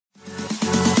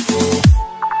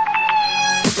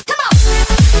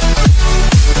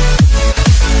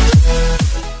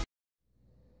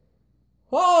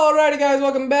guys,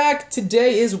 welcome back.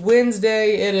 Today is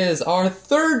Wednesday. It is our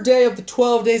third day of the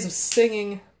 12 days of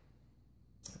singing.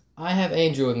 I have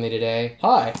Andrew with me today.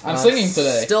 Hi, I'm singing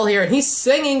today. Still here, and he's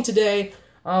singing today.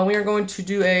 We are going to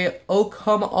do a "Oh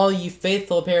Come All You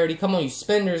Faithful" parody. Come all you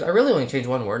spenders. I really only changed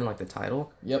one word in like the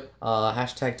title. Yep.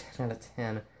 Hashtag 10 out of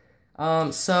 10.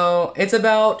 So it's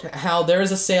about how there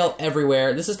is a sale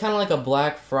everywhere. This is kind of like a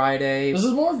Black Friday. This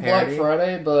is more of parody. Black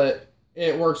Friday, but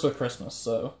it works with Christmas,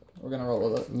 so we're gonna roll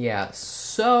with it. Yeah.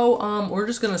 So we're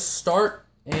just gonna start,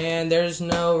 and there's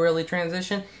no really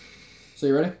transition. So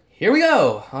you ready? Here we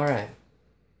go. All right.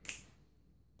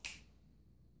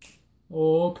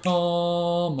 Oh,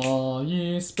 come all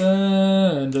ye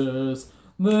spenders,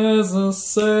 there's a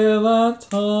sale at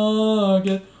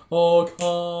Target. Oh,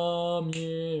 come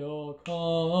ye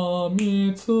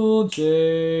to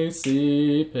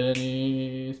J.C.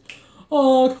 Penney's.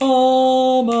 Oh,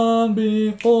 come and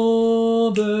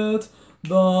behold it,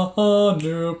 the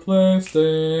new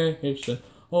PlayStation.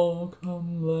 Oh,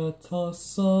 come, let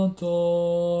us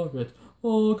adore it.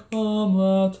 Oh, come,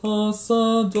 let us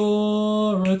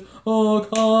adore it. Oh,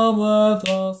 come, let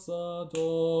us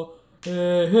adore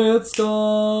it,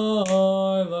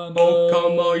 Skylanders. Oh,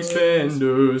 come all you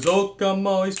spenders. Oh, come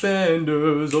all you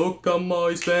spenders. Oh, come all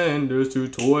you spenders to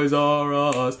Toys R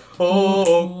Us.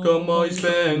 Oh, come all you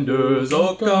spenders.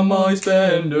 Oh, come all you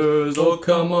spenders. Oh,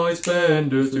 come all you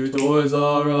spenders to Toys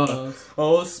R Us.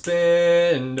 Oh,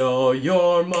 spend all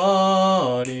your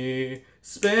money.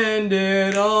 Spend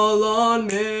it all on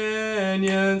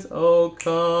Minions. Oh,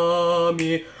 come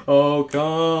ye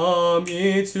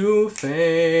to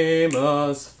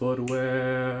famous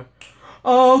footwear.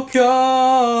 Oh,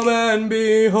 come and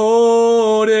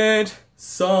behold it,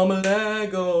 some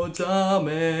Lego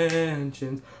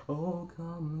dimensions. Oh,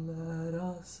 come, let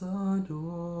us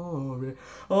adore it.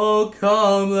 Oh,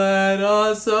 come, let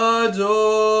us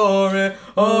adore it.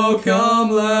 Oh,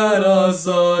 come, let us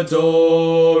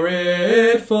adore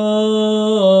it.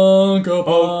 Funko Pop.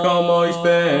 Oh, come all you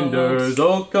spenders.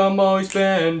 Oh, come all you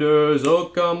spenders. Oh,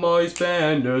 come all you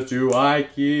spenders to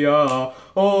IKEA.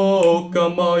 Oh,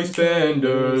 come all you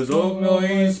spenders. Oh, come all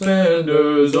you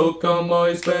spenders. Oh, come all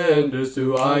you spenders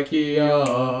to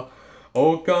IKEA.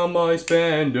 Oh, come all you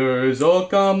spenders, oh,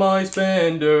 come all you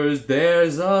spenders,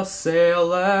 there's a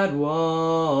sale at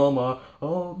Walmart.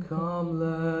 Oh, come,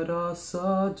 let us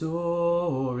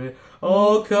adore it.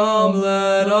 Oh, come,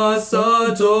 let us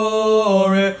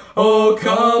adore it. Oh,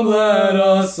 come, let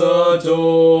us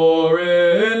adore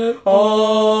it.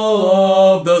 All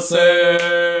of the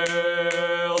sales.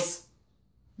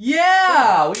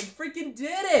 Yeah, we freaking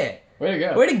did it. Way to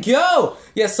go. Way to go.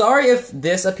 Yeah, sorry if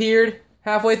this appeared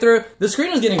halfway through. The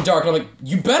screen was getting dark, and I'm like,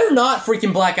 you better not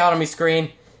freaking black out on me, screen.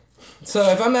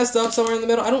 So if I messed up somewhere in the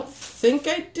middle, I don't think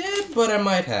I did, but I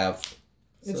might have.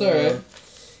 It's alright.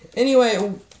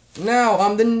 Anyway,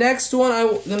 now the next one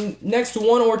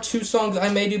or two songs I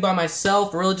may do by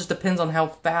myself. It really just depends on how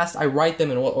fast I write them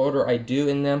and what order I do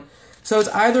in them. So it's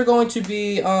either going to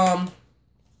be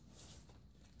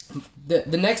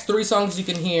the next three songs you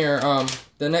can hear.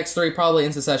 The next three probably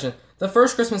in succession. The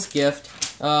First Christmas Gift,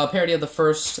 parody of the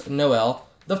First Noel.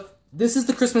 This is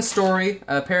the Christmas Story,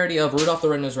 a parody of Rudolph the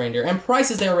Red-Nosed Reindeer. And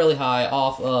prices there are really high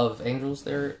off of Angels.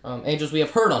 Angels We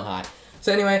Have Heard on High.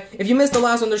 So anyway, if you missed the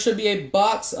last one, there should be a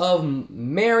box of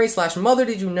Mary/Mother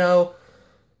Did You Know.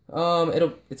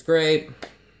 It's great.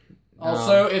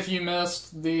 Also, if you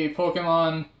missed the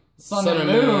Pokemon Sun and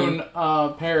Moon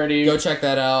parody, go check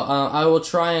that out. I will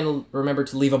try and remember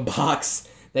to leave a box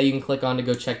that you can click on to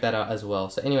go check that out as well.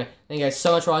 So anyway, thank you guys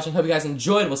so much for watching. Hope you guys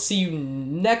enjoyed. We'll see you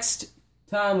next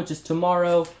time, which is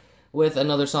tomorrow, with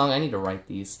another song. I need to write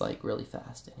these like really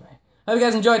fast. Anyway, hope you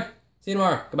guys enjoyed. See you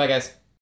tomorrow. Goodbye, guys.